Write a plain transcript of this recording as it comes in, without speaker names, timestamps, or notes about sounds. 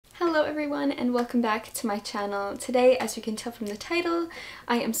Hello everyone and welcome back to my channel. Today, as you can tell from the title,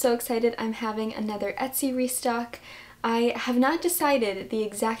 I am so excited. I'm having another Etsy restock. I have not decided the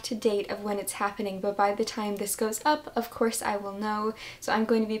exact date of when it's happening, but by the time this goes up, of course I will know. So I'm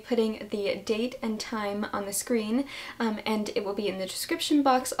going to be putting the date and time on the screen, and it will be in the description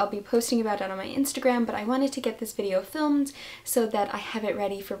box. I'll be posting about it on my Instagram, but I wanted to get this video filmed so that I have it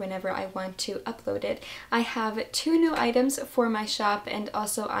ready for whenever I want to upload it. I have 2 new items for my shop, and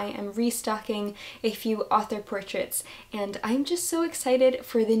also I am restocking a few author portraits, and I'm just so excited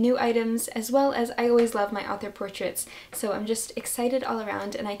for the new items, as well as I always love my author portraits. So I'm just excited all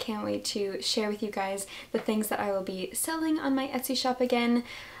around, and I can't wait to share with you guys the things that I will be selling on my Etsy shop again.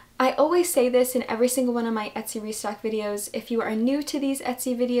 I always say this in every single one of my Etsy restock videos. If you are new to these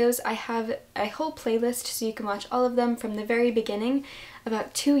Etsy videos, I have a whole playlist so you can watch all of them from the very beginning.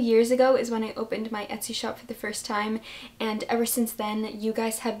 About 2 years ago is when I opened my Etsy shop for the first time, and ever since then you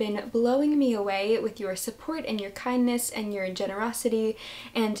guys have been blowing me away with your support and your kindness and your generosity,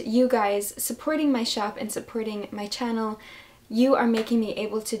 and you guys supporting my shop and supporting my channel. You are making me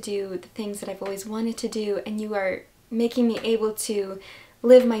able to do the things that I've always wanted to do, and you are making me able to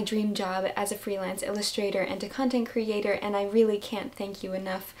live my dream job as a freelance illustrator and a content creator, and I really can't thank you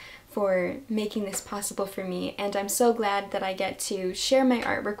enough for making this possible for me. And I'm so glad that I get to share my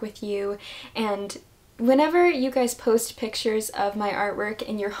artwork with you, and whenever you guys post pictures of my artwork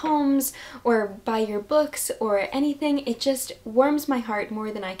in your homes or buy your books or anything, it just warms my heart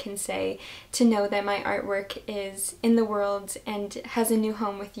more than I can say to know that my artwork is in the world and has a new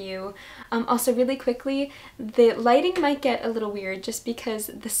home with you. Also, really quickly, the lighting might get a little weird just because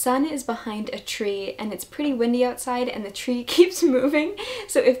the sun is behind a tree and it's pretty windy outside and the tree keeps moving.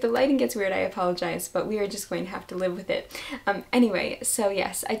 So if the lighting gets weird, I apologize, but we are just going to have to live with it. Anyway, so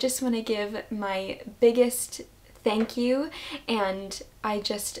yes, I just want to give my biggest thank you, and I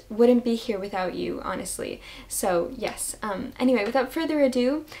just wouldn't be here without you, honestly. So yes, anyway, without further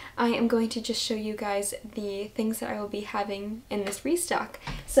ado, I am going to just show you guys the things that I will be having in this restock.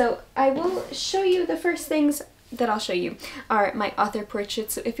 So I will show you the first things that I'll show you are my author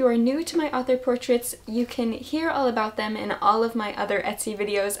portraits. So if you are new to my author portraits, you can hear all about them in all of my other Etsy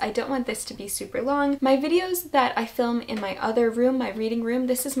videos. I don't want this to be super long. My videos that I film in my other room, my reading room,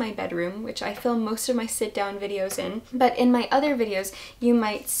 this is my bedroom, which I film most of my sit-down videos in, but in my other videos you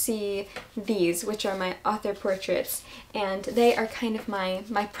might see these, which are my author portraits, and they are kind of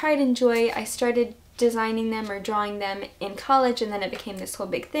my pride and joy. I started designing them or drawing them in college, and then it became this whole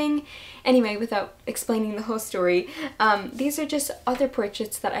big thing. Anyway, without explaining the whole story, these are just author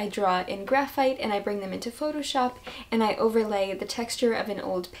portraits that I draw in graphite, and I bring them into Photoshop, and I overlay the texture of an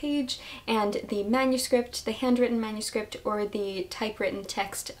old page and the manuscript, the handwritten manuscript, or the typewritten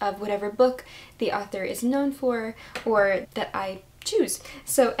text of whatever book the author is known for or that I choose.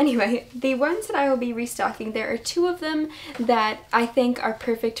 So anyway, the ones that I will be restocking, there are 2 of them that I think are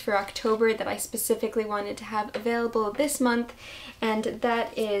perfect for October that I specifically wanted to have available this month, and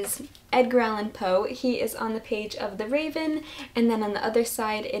that is Edgar Allan Poe. He is on the page of The Raven, and then on the other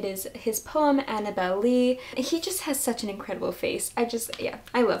side it is his poem Annabel Lee. He just has such an incredible face.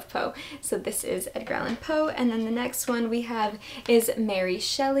 I love Poe. So this is Edgar Allan Poe, and then the next one we have is Mary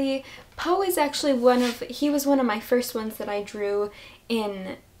Shelley. Poe is actually he was one of my first ones that I drew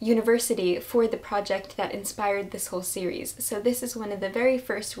in university for the project that inspired this whole series. So this is one of the very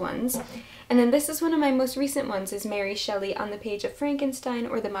first ones. And then this is one of my most recent ones, is Mary Shelley on the page of Frankenstein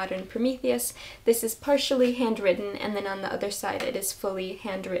or the Modern Prometheus. This is partially handwritten, and then on the other side it is fully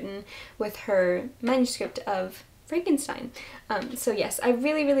handwritten with her manuscript of Frankenstein. So yes, I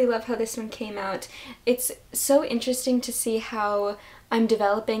really love how this one came out. It's so interesting to see how I'm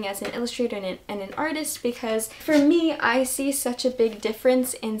developing as an illustrator and an artist, because for me, I see such a big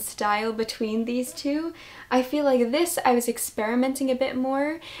difference in style between these two. I feel like this, I was experimenting a bit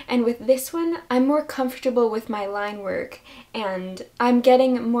more, and with this one, I'm more comfortable with my line work, and I'm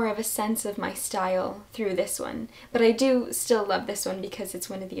getting more of a sense of my style through this one. But I do still love this one because it's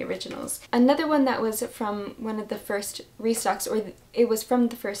one of the originals. Another one that was from one of the first restocks, or it was from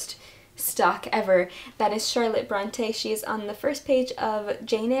the first stock ever, that is Charlotte Bronte. She is on the first page of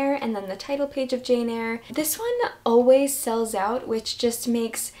Jane Eyre and then the title page of Jane Eyre. This one always sells out, which just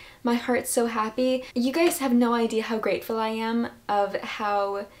makes my heart so happy. You guys have no idea how grateful I am of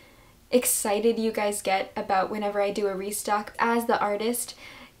how excited you guys get about whenever I do a restock. As the artist,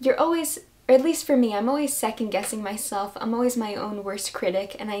 you're always, or at least for me, I'm always second guessing myself. I'm always my own worst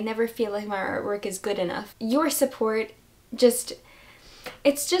critic, and I never feel like my artwork is good enough. Your support just,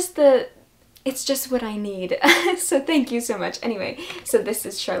 it's just the it's just what I need. So thank you so much. Anyway, so this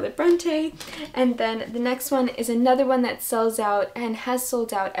is Charlotte Bronte, and then the next one is another one that sells out and has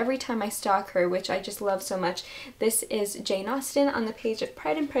sold out every time I stock her, which I just love so much. This is Jane Austen on the page of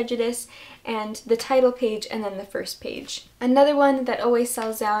Pride and Prejudice, and the title page and then the first page. Another one that always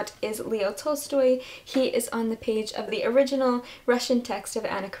sells out is Leo Tolstoy. He is on the page of the original Russian text of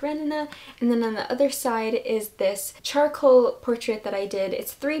Anna Karenina, and then on the other side is this charcoal portrait that I did.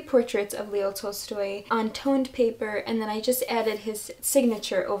 It's 3 portraits of Leo Tolstoy on toned paper, and then I just added his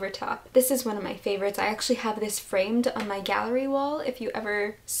signature over top. This is one of my favorites. I actually have this framed on my gallery wall if you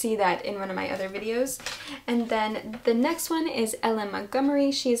ever see that in one of my other videos. And then the next one is Ellen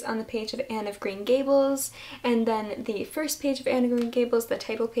Montgomery. She is on the page of Anne of Green Gables, and then the first page of Anne of Green Gables, the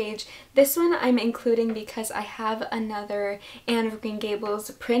title page. This one I'm including because I have another Anne of Green Gables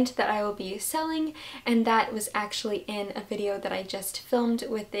print that I will be selling, and that was actually in a video that I just filmed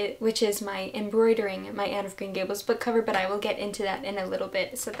with it, which is my embroidering my Anne of Green Gables book cover, but I will get into that in a little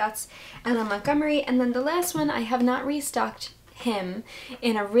bit. So that's Ellen Montgomery, and then the last one, I have not restocked him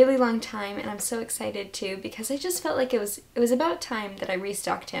in a really long time, and I'm so excited too because I just felt like it was about time that I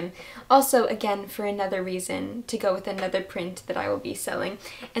restocked him. Also, again, for another reason to go with another print that I will be selling,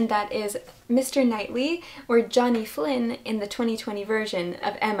 and that is Mr. Knightley, or Johnny Flynn in the 2020 version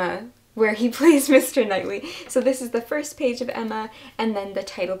of Emma, where he plays Mr. Knightley. So this is the first page of Emma and then the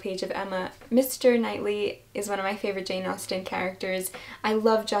title page of Emma. Mr. Knightley is one of my favorite Jane Austen characters. I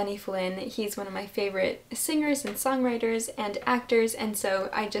love Johnny Flynn. He's one of my favorite singers and songwriters and actors, and so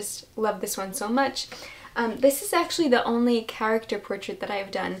I just love this one so much. This is actually the only character portrait that I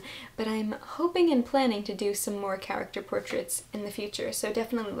have done, but I'm hoping and planning to do some more character portraits in the future, so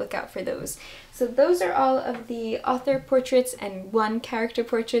definitely look out for those. So those are all of the author portraits and one character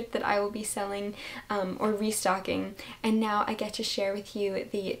portrait that I will be selling or restocking, and now I get to share with you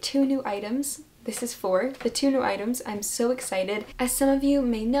the 2 new items. This is for the 2 new items. I'm so excited. As some of you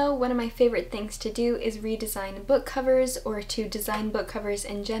may know, one of my favorite things to do is redesign book covers, or to design book covers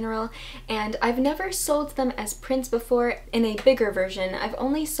in general, and I've never sold them as prints before in a bigger version. I've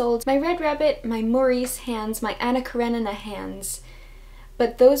only sold my Red Rabbit, my Maurice hands, my Anna Karenina hands,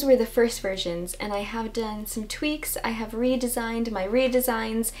 but those were the first versions, and I have done some tweaks. I have redesigned my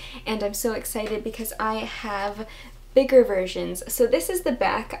redesigns, and I'm so excited because I have bigger versions. So this is the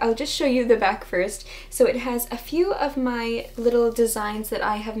back. I'll just show you the back first. So it has a few of my little designs that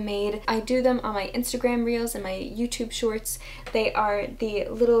I have made. I do them on my Instagram reels and my YouTube shorts. They are the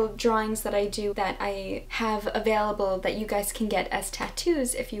little drawings that I do that I have available that you guys can get as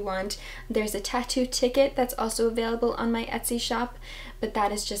tattoos if you want. There's a tattoo ticket that's also available on my Etsy shop, but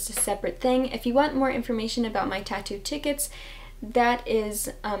that is just a separate thing. If you want more information about my tattoo tickets, that is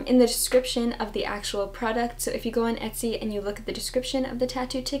in the description of the actual product. So if you go on Etsy and you look at the description of the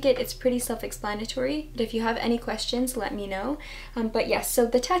tattoo ticket, it's pretty self-explanatory. But if you have any questions, let me know. But yes, so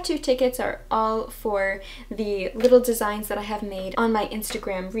the tattoo tickets are all for the little designs that I have made on my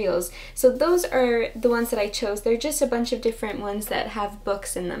Instagram reels. So those are the ones that I chose. They're just a bunch of different ones that have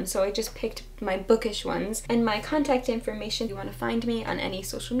books in them. So I just picked my bookish ones, and my contact information if you want to find me on any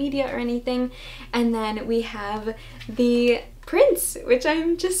social media or anything. And then we have the prints, which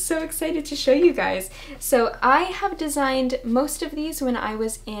I'm just so excited to show you guys. So I have designed most of these when I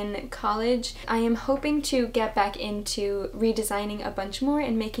was in college. I am hoping to get back into redesigning a bunch more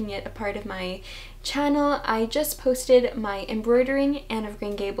and making it a part of my channel. I just posted my embroidering Anne of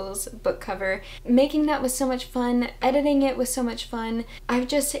Green Gables book cover. Making that was so much fun. Editing it was so much fun. I've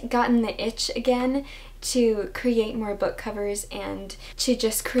just gotten the itch again to create more book covers and to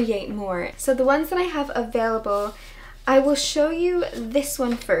just create more. So the ones that I have available, I will show you this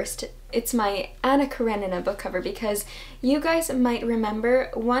one first. It's my Anna Karenina book cover because you guys might remember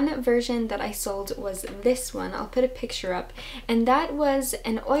one version that I sold was this one. I'll put a picture up, and that was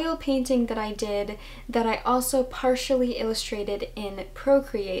an oil painting that I did that I also partially illustrated in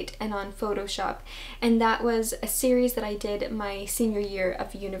Procreate and on Photoshop, and that was a series that I did my senior year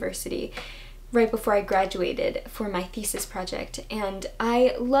of university, right before I graduated for my thesis project, and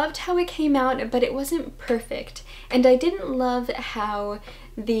I loved how it came out, but it wasn't perfect, and I didn't love how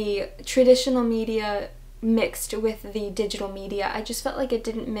the traditional media mixed with the digital media. I just felt like it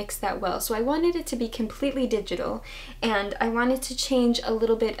didn't mix that well, so I wanted it to be completely digital, and I wanted to change a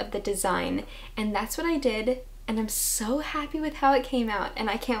little bit of the design, and that's what I did. And I'm so happy with how it came out, and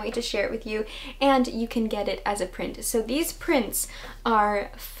I can't wait to share it with you, and you can get it as a print. So these prints are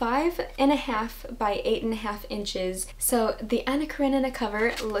 5.5 by 8.5 inches. So the Anna Karenina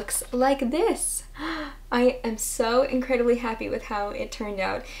cover looks like this. I am so incredibly happy with how it turned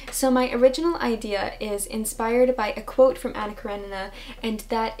out. So my original idea is inspired by a quote from Anna Karenina, and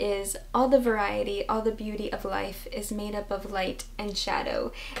that is, all the variety, all the beauty of life is made up of light and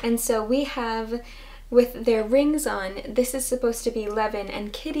shadow. And so we have, with their rings on, this is supposed to be Levin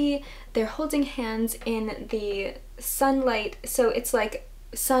and Kitty. They're holding hands in the sunlight, so it's like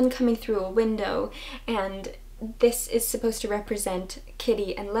sun coming through a window, and this is supposed to represent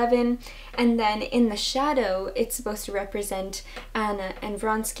Kitty and Levin, and then in the shadow it's supposed to represent Anna and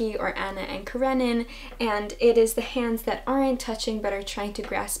Vronsky, or Anna and Karenin, and it is the hands that aren't touching but are trying to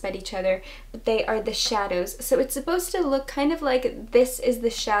grasp at each other, but they are the shadows. So it's supposed to look kind of like this is the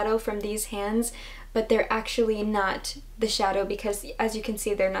shadow from these hands, but they're actually not the shadow because, as you can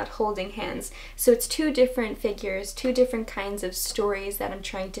see, they're not holding hands. So it's two different figures, two different kinds of stories that I'm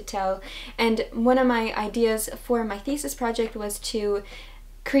trying to tell. And one of my ideas for my thesis project was to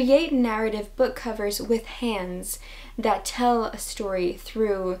create narrative book covers with hands that tell a story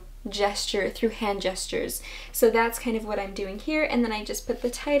through gesture, through hand gestures. So that's kind of what I'm doing here, and then I just put the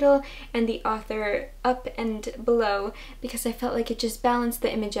title and the author up and below because I felt like it just balanced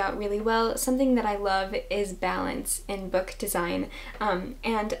the image out really well. Something that I love is balance in book design,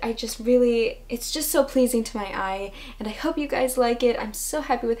 and I just really, it's just so pleasing to my eye, and I hope you guys like it. I'm so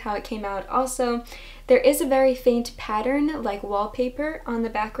happy with how it came out. Also, there is a very faint pattern, like wallpaper, on the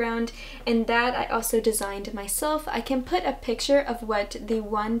background, and that I also designed myself. I can put a picture of what the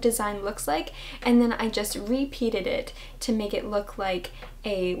one design looks like, and then I just repeated it to make it look like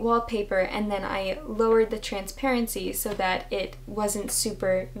a wallpaper, and then I lowered the transparency so that it wasn't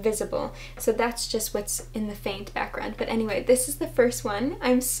super visible. So that's just what's in the faint background. But anyway, this is the first one.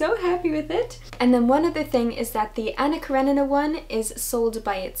 I'm so happy with it. And then one other thing is that the Anna Karenina one is sold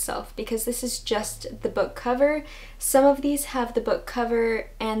by itself because this is just the book cover. Some of these have the book cover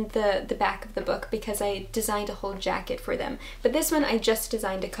and the back of the book because I designed a whole jacket for them. But this one I just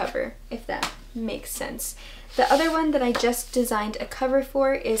designed a cover, if that makes sense. The other one that I just designed a cover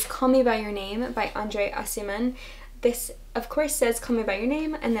for is Call Me By Your Name by Andre Aciman. This, of course, says Call Me By Your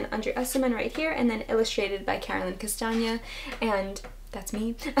Name, and then Andre Aciman right here, and then illustrated by Carolyn Castagna, and that's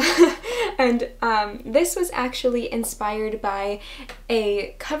me. And this was actually inspired by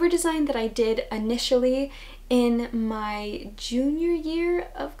a cover design that I did initially in my junior year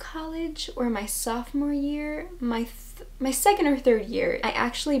of college, or my sophomore year, my second or third year. I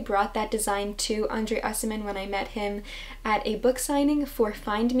actually brought that design to Andre Aciman when I met him at a book signing for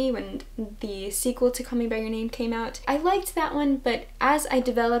Find Me when the sequel to Call Me By Your Name came out. I liked that one, but as I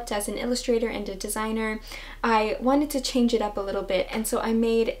developed as an illustrator and a designer, I wanted to change it up a little bit, and so I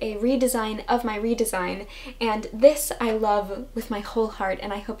made a redesign of my redesign, and this I love with my whole heart,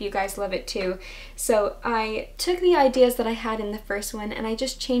 and I hope you guys love it too. So I took the ideas that I had in the first one and I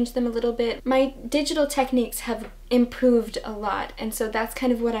just changed them a little bit. My digital techniques have improved a lot, and so that's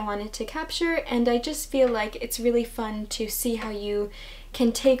kind of what I wanted to capture, and I just feel like it's really fun to see how you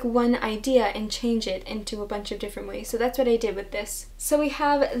can take one idea and change it into a bunch of different ways. So that's what I did with this. So we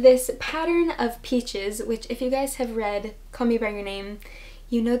have this pattern of peaches, which if you guys have read Call Me By Your Name,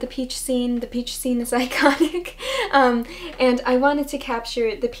 you know the peach scene. The peach scene is iconic. And I wanted to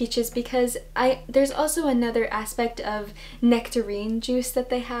capture the peaches because there's also another aspect of nectarine juice that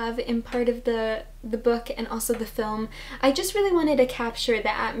they have in part of the book and also the film. I just really wanted to capture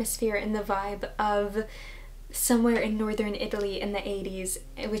the atmosphere and the vibe of somewhere in northern Italy in the 80s,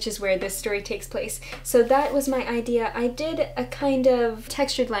 which is where this story takes place. So that was my idea. I did a kind of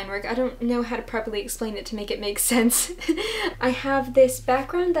textured line work. I don't know how to properly explain it to make it make sense. I have this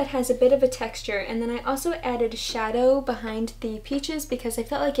background that has a bit of a texture, and then I also added shadow behind the peaches because I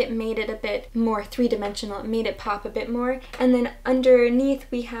felt like it made it a bit more three-dimensional. It made it pop a bit more. And then underneath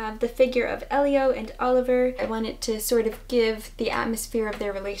we have the figure of Elio and Oliver. I wanted to sort of give the atmosphere of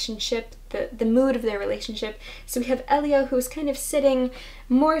their relationship, the mood of their relationship. So we have Elio, who's kind of sitting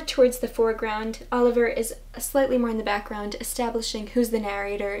more towards the foreground. Oliver is slightly more in the background, establishing who's the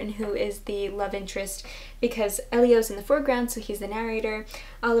narrator and who is the love interest, because Elio's in the foreground, so he's the narrator.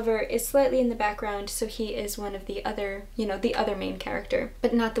 Oliver is slightly in the background, so he is one of the other, the other main character,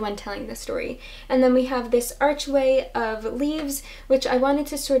 but not the one telling the story. And then we have this archway of leaves, which I wanted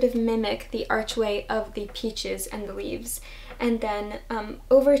to sort of mimic the archway of the peaches and the leaves. And then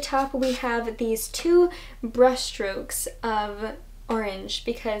over top we have these two brush strokes of orange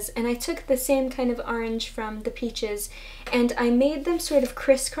and I took the same kind of orange from the peaches and I made them sort of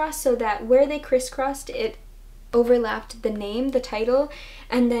crisscross so that where they crisscrossed it overlapped the name, the title,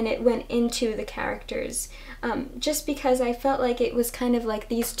 and then it went into the characters. Just because I felt like it was kind of like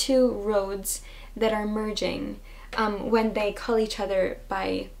these two roads that are merging when they call each other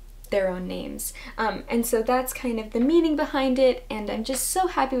by their own names. And so that's kind of the meaning behind it, and I'm just so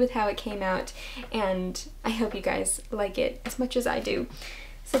happy with how it came out, and I hope you guys like it as much as I do.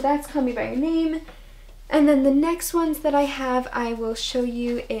 So that's Call Me By Your Name. And then the next ones that I will show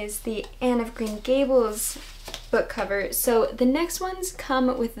you is the Anne of Green Gables book cover. So the next ones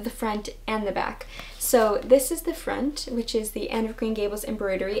come with the front and the back. So this is the front, which is the Anne of Green Gables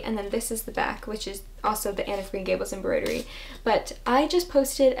embroidery, and then this is the back, which is also the Anne of Green Gables embroidery. But I just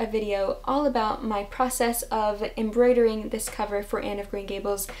posted a video all about my process of embroidering this cover for Anne of Green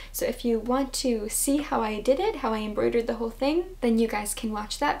Gables, so if you want to see how I did it, how I embroidered the whole thing, then you guys can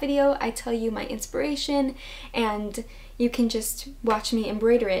watch that video. I tell you my inspiration, and you can just watch me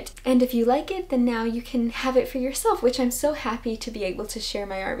embroider it. And if you like it, then now you can have it for yourself, which I'm so happy to be able to share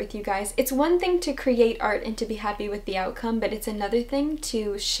my art with you guys. It's one thing to create art and to be happy with the outcome, but it's another thing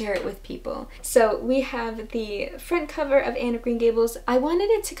to share it with people. So we have the front cover of Anne of Green Gables. I wanted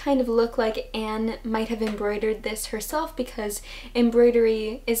it to kind of look like Anne might have embroidered this herself, because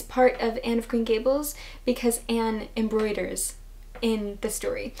embroidery is part of Anne of Green Gables, because Anne embroiders in the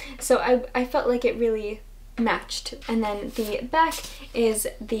story. So I felt like it really matched. And then the back is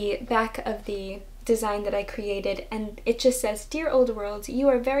the back of the design that I created, and it just says, "Dear old world, you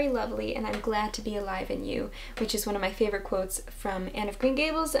are very lovely and I'm glad to be alive in you," which is one of my favorite quotes from Anne of Green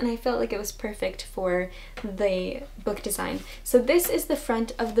Gables, and I felt like it was perfect for the book design. So this is the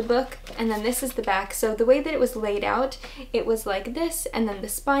front of the book, and then this is the back. So the way that it was laid out, it was like this, and then the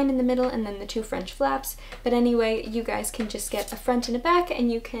spine in the middle, and then the two French flaps. But anyway, you guys can just get a front and a back,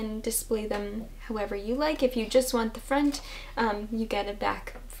 and you can display them however you like. If you just want the front, you get a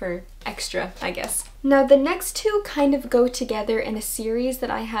back for extra, I guess. Now the next two kind of go together in a series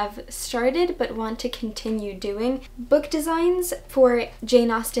that I have started but want to continue doing. Book designs for Jane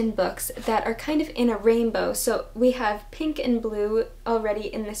Austen books that are kind of in a rainbow. So we have pink and blue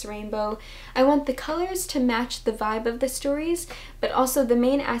already in this rainbow. I want the colors to match the vibe of the stories, but also the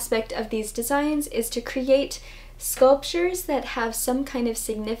main aspect of these designs is to create sculptures that have some kind of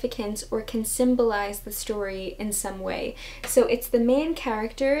significance or can symbolize the story in some way. So it's the main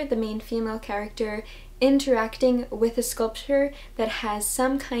character, the main female character, interacting with a sculpture that has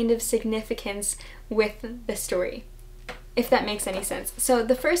some kind of significance with the story, if that makes any sense. So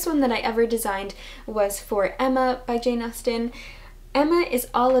the first one that I ever designed was for Emma by Jane Austen. Emma is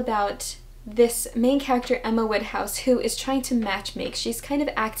all about this main character, Emma Woodhouse, who is trying to matchmake. She's kind of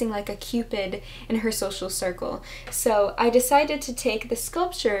acting like a Cupid in her social circle. So I decided to take the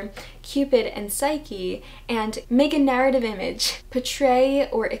sculpture Cupid and Psyche and make a narrative image, portray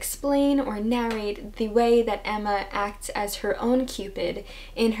or explain or narrate the way that Emma acts as her own Cupid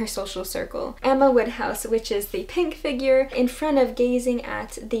in her social circle. Emma Woodhouse, which is the pink figure in front of gazing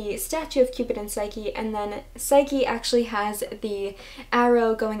at the statue of Cupid and Psyche, and then Psyche actually has the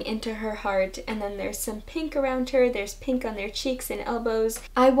arrow going into her heart, and then there's some pink around her, there's pink on their cheeks and elbows.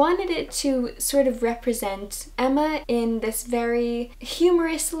 I wanted it to sort of represent Emma in this very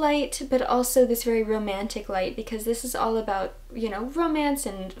humorous light, but also this very romantic light, because this is all about, you know, romance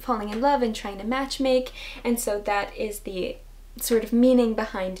and falling in love and trying to matchmake, and so that is the sort of meaning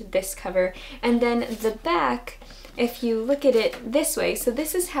behind this cover. And then the back, if you look at it this way, so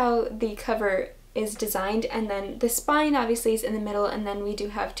this is how the cover is designed, and then the spine obviously is in the middle, and then we do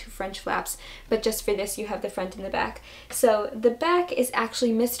have two French flaps, but just for this you have the front and the back. So the back is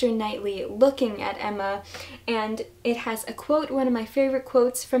actually Mr. Knightley looking at Emma, and it has a quote, one of my favorite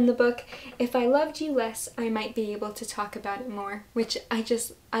quotes from the book: "If I loved you less, I might be able to talk about it more," which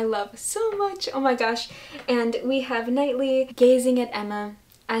I love so much. Oh my gosh. And we have Knightley gazing at Emma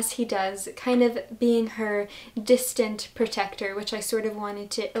as he does, kind of being her distant protector, which I sort of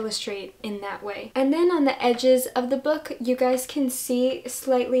wanted to illustrate in that way. And then on the edges of the book, you guys can see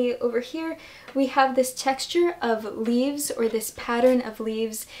slightly over here, we have this texture of leaves, or this pattern of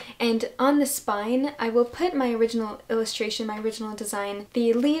leaves, and on the spine, I will put my original illustration, my original design.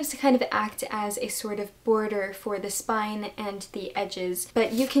 The leaves kind of act as a sort of border for the spine and the edges,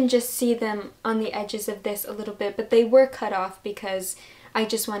 but you can just see them on the edges of this a little bit, but they were cut off because I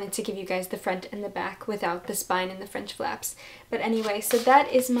just wanted to give you guys the front and the back without the spine and the French flaps. But anyway, so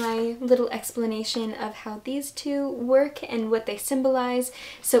that is my little explanation of how these two work and what they symbolize.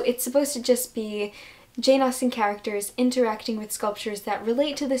 So it's supposed to just be Jane Austen characters interacting with sculptures that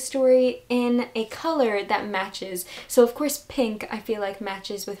relate to the story in a color that matches. So of course pink, I feel like,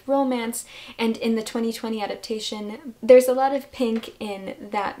 matches with romance, and in the 2020 adaptation there's a lot of pink in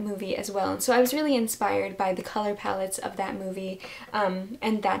that movie as well. And so I was really inspired by the color palettes of that movie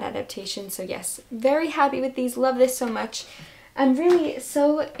and that adaptation. So yes, very happy with these, love this so much. I'm really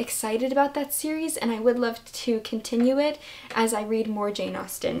so excited about that series, and I would love to continue it as I read more Jane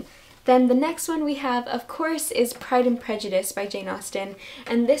Austen. Then the next one we have, of course, is Pride and Prejudice by Jane Austen,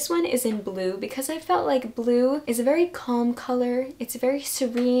 and this one is in blue because I felt like blue is a very calm color. It's very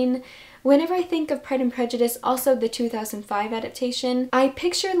serene. Whenever I think of Pride and Prejudice, also the 2005 adaptation, I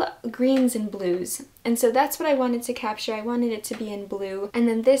picture greens and blues. And so that's what I wanted to capture. I wanted it to be in blue. And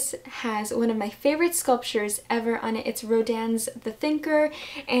then this has one of my favorite sculptures ever on it. It's Rodin's The Thinker.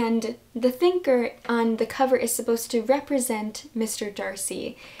 And the Thinker on the cover is supposed to represent Mr.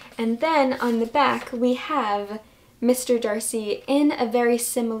 Darcy. And then on the back, we have Mr. Darcy in a very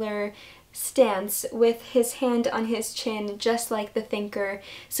similar stance with his hand on his chin, just like the Thinker.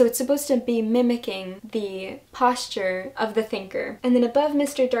 So it's supposed to be mimicking the posture of the Thinker. And then above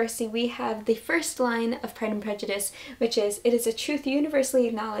Mr. Darcy we have the first line of Pride and Prejudice, which is, "It is a truth universally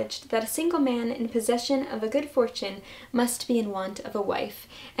acknowledged that a single man in possession of a good fortune must be in want of a wife."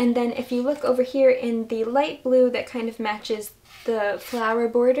 And then if you look over here in the light blue that kind of matches the flower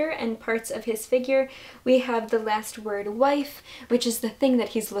border and parts of his figure, we have the last word wife, which is the thing that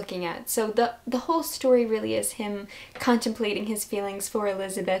he's looking at. So the whole story really is him contemplating his feelings for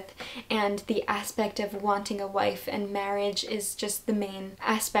Elizabeth, and the aspect of wanting a wife and marriage is just the main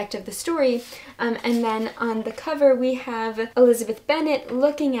aspect of the story. And then on the cover we have Elizabeth Bennet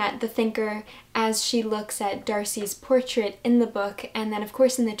looking at the Thinker as she looks at Darcy's portrait in the book. And then of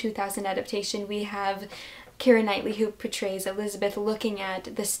course in the 2000 adaptation we have Keira Knightley, who portrays Elizabeth, looking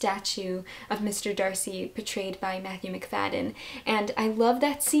at the statue of Mr. Darcy portrayed by Matthew McFadden. And I love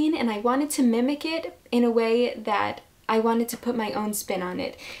that scene, and I wanted to mimic it in a way that I wanted to put my own spin on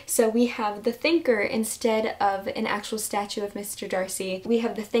it. So we have the Thinker instead of an actual statue of Mr. Darcy. We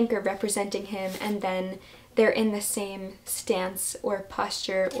have the Thinker representing him, and then they're in the same stance or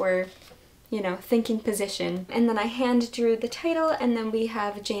posture or, you know, thinking position. And then I hand drew the title, and then we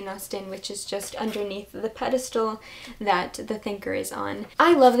have Jane Austen, which is just underneath the pedestal that the Thinker is on.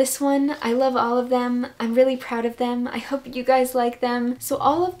 I love this one. I love all of them. I'm really proud of them. I hope you guys like them. So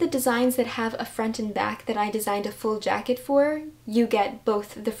all of the designs that have a front and back that I designed a full jacket for, you get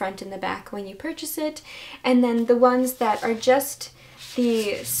both the front and the back when you purchase it. And then the ones that are just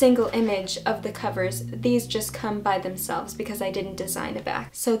the single image of the covers, these just come by themselves because I didn't design a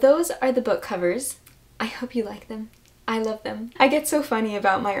back. So those are the book covers. I hope you like them. I love them. I get so funny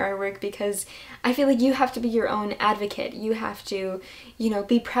about my artwork because I feel like you have to be your own advocate. You have to, you know,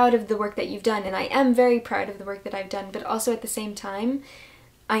 be proud of the work that you've done, and I am very proud of the work that I've done, but also at the same time,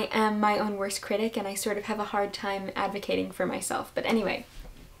 I am my own worst critic and I sort of have a hard time advocating for myself. But anyway,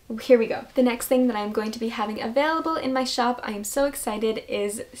 here we go. The next thing that I'm going to be having available in my shop, I am so excited,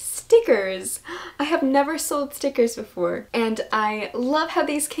 is stickers. I have never sold stickers before, and I love how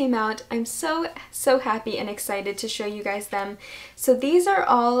these came out. I'm so happy and excited to show you guys them. So these are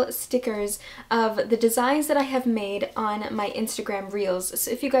all stickers of the designs that I have made on my Instagram Reels.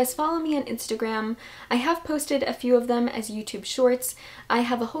 So if you guys follow me on Instagram, I have posted a few of them as YouTube Shorts. I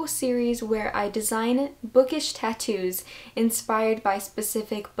have a whole series where I design bookish tattoos inspired by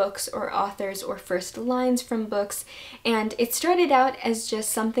specific books or authors or first lines from books, and it started out as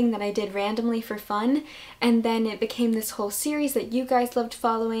just something that I did randomly for fun, and then it became this whole series that you guys loved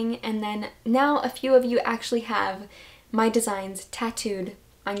following, and then now a few of you actually have my designs tattooed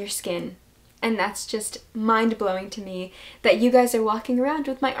on your skin. And that's just mind-blowing to me that you guys are walking around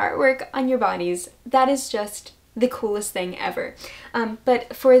with my artwork on your bodies. That is just the coolest thing ever.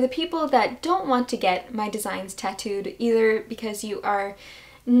 But for the people that don't want to get my designs tattooed, either because you are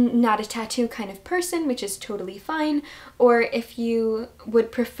not a tattoo kind of person, which is totally fine, or if you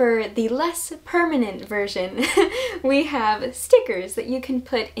would prefer the less permanent version, we have stickers that you can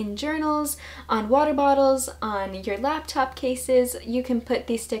put in journals, on water bottles, on your laptop cases. You can put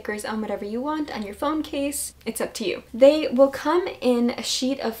these stickers on whatever you want, on your phone case. It's up to you. They will come in a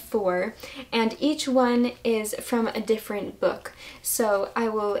sheet of 4, and each one is from a different book. So I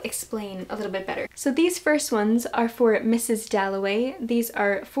will explain a little bit better. So these first ones are for Mrs. Dalloway. These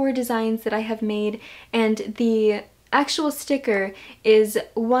are 4 designs that I have made, and the actual sticker is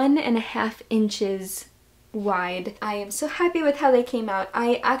 1.5 inches wide. I am so happy with how they came out.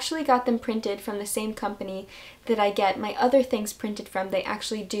 I actually got them printed from the same company that I get my other things printed from. They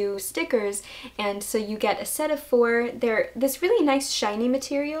actually do stickers, and so you get a set of 4. They're this really nice shiny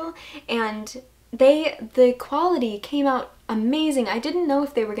material, and the quality came out amazing. I didn't know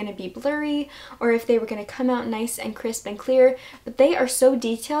if they were going to be blurry or if they were going to come out nice and crisp and clear, but they are so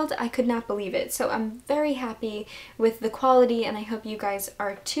detailed, I could not believe it. So I'm very happy with the quality, and I hope you guys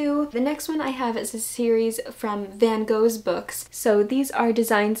are too. The next one I have is a series from Van Gogh's books. So these are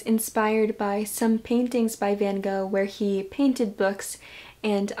designs inspired by some paintings by Van Gogh where he painted books,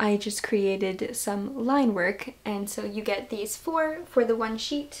 and I just created some line work, and so you get these four for the one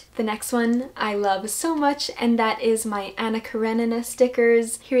sheet. The next one I love so much, and that is my Anna Karenina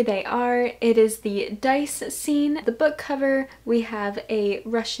stickers. Here they are. It is the dice scene. The book cover, we have a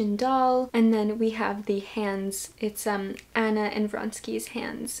Russian doll, and then we have the hands. It's Anna and Vronsky's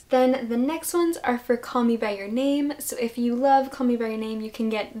hands. Then the next ones are for Call Me By Your Name. So if you love Call Me By Your Name, you can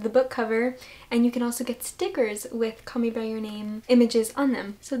get the book cover, and you can also get stickers with Call Me By Your Name images on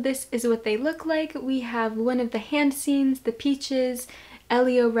them. So this is what they look like. We have one of the hand scenes, the peaches,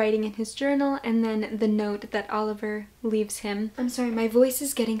 Elio writing in his journal, and then the note that Oliver leaves him. I'm sorry, my voice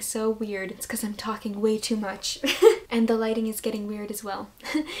is getting so weird. It's because I'm talking way too much. And the lighting is getting weird as well.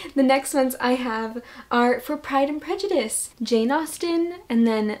 The next ones I have are for Pride and Prejudice. Jane Austen, and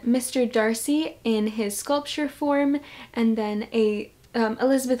then Mr. Darcy in his sculpture form, and then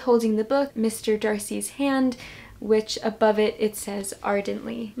Elizabeth holding the book, Mr. Darcy's hand, which above it says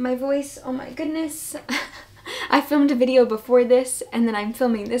ardently. My voice, oh my goodness. I filmed a video before this, and then I'm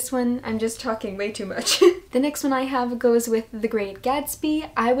filming this one. I'm just talking way too much. The next one I have goes with The Great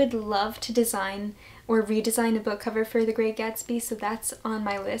Gatsby. I would love to design or redesign a book cover for The Great Gatsby, so that's on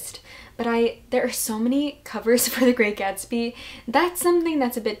my list. But there are so many covers for The Great Gatsby. That's something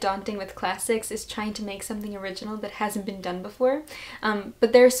that's a bit daunting with classics, is trying to make something original that hasn't been done before.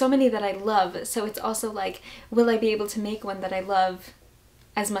 But there are so many that I love, so it's also like, will I be able to make one that I love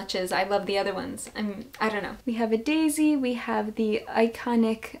as much as I love the other ones? I don't know. We have a daisy, we have the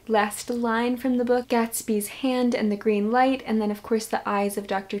iconic last line from the book, Gatsby's hand and the green light, and then of course the eyes of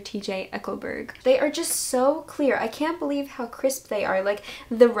Dr. T.J. Eckelberg. They are just so clear. I can't believe how crisp they are. Like,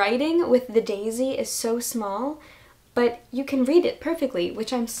 the writing with the daisy is so small, but you can read it perfectly,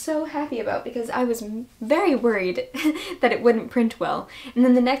 which I'm so happy about because I was very worried that it wouldn't print well. And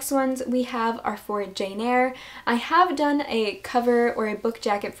then the next ones we have are for Jane Eyre. I have done a cover or a book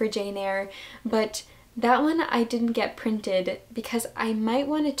jacket for Jane Eyre, but that one I didn't get printed because I might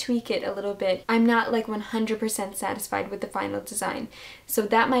want to tweak it a little bit. I'm not like 100% satisfied with the final design, so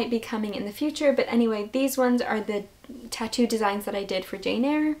that might be coming in the future. But anyway, these ones are the tattoo designs that I did for Jane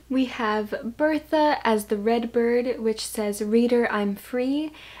Eyre. We have Bertha as the red bird, which says, "Reader, I'm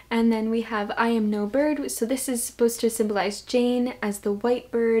free." And then we have I Am No Bird, so this is supposed to symbolize Jane as the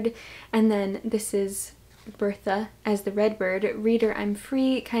white bird, and then this is Bertha as the red bird, "Reader, I'm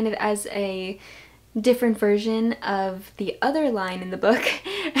free," kind of as a different version of the other line in the book.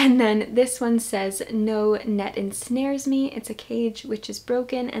 And then this one says, "No net ensnares me, it's a cage which is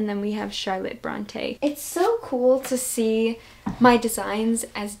broken," and then we have Charlotte Bronte. It's so cool to see my designs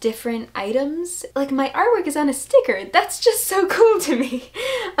as different items. Like, my artwork is on a sticker. That's just so cool to me.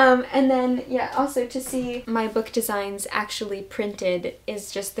 And then, yeah, also to see my book designs actually printed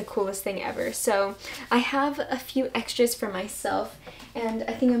is just the coolest thing ever. So I have a few extras for myself, and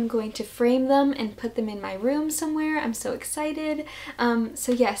I think I'm going to frame them and put them in my room somewhere. I'm so excited.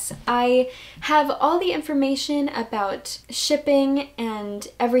 So yes, I have all the information about shipping and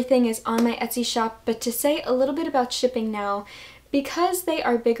everything is on my Etsy shop, but to say a little bit about shipping now, because they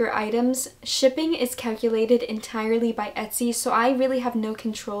are bigger items, shipping is calculated entirely by Etsy, so I really have no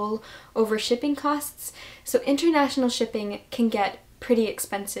control over shipping costs. So international shipping can get pretty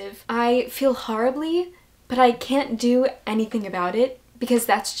expensive. I feel horribly, but I can't do anything about it because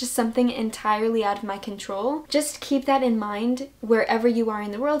that's just something entirely out of my control. Just keep that in mind wherever you are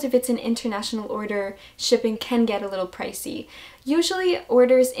in the world. If it's an international order, shipping can get a little pricey. Usually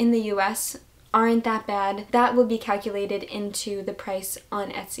orders in the US aren't that bad. That will be calculated into the price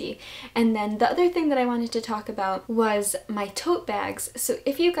on Etsy. And then the other thing that I wanted to talk about was my tote bags. So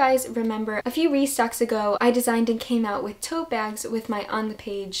if you guys remember, a few restocks ago, I designed and came out with tote bags with my on the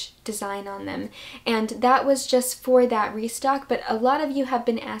page design on them. And that was just for that restock, but a lot of you have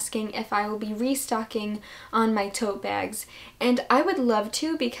been asking if I will be restocking on my tote bags. And I would love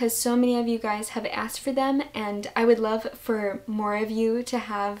to, because so many of you guys have asked for them, and I would love for more of you to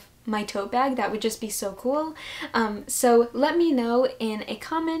have my tote bag. That would just be so cool. So let me know in a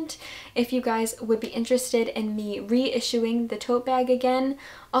comment if you guys would be interested in me reissuing the tote bag again.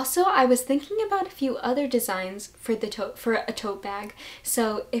 Also, I was thinking about a few other designs for a tote bag.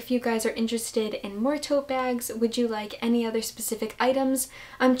 So if you guys are interested in more tote bags, would you like any other specific items?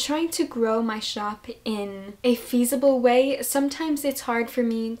 I'm trying to grow my shop in a feasible way. Sometimes it's hard for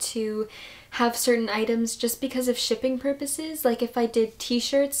me to have certain items just because of shipping purposes. Like if I did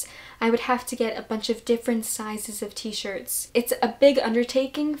t-shirts, I would have to get a bunch of different sizes of t-shirts. It's a big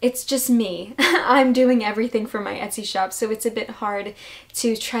undertaking. It's just me. I'm doing everything for my Etsy shop, so it's a bit hard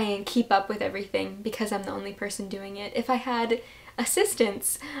to try and keep up with everything because I'm the only person doing it. If I had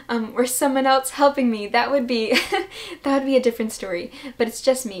assistants or someone else helping me, that would be that would be a different story. But it's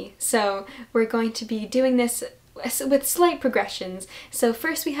just me, so we're going to be doing this with slight progressions. So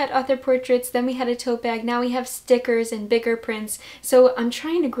first we had author portraits, then we had a tote bag, now we have stickers and bigger prints. So I'm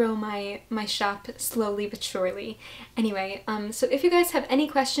trying to grow my shop slowly but surely. Anyway, so if you guys have any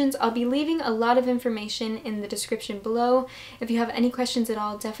questions, I'll be leaving a lot of information in the description below. If you have any questions at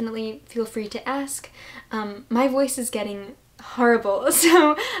all, definitely feel free to ask. My voice is getting horrible,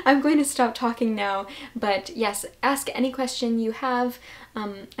 so I'm going to stop talking now, but yes, ask any question you have.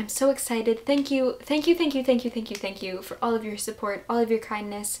 I'm so excited. Thank you for all of your support, all of your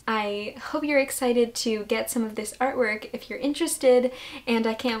kindness. I hope you're excited to get some of this artwork if you're interested, and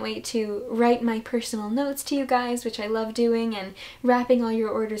I can't wait to write my personal notes to you guys, which I love doing, and wrapping all your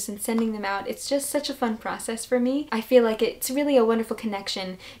orders and sending them out. It's just such a fun process for me. I feel like it's really a wonderful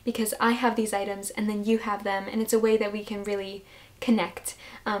connection because I have these items and then you have them, and it's a way that we can really connect.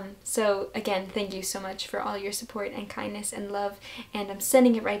 So again, thank you so much for all your support and kindness and love, and I'm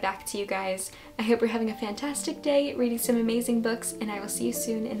sending it right back to you guys. I hope you're having a fantastic day, reading some amazing books, and I will see you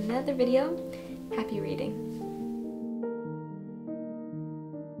soon in another video. Happy reading.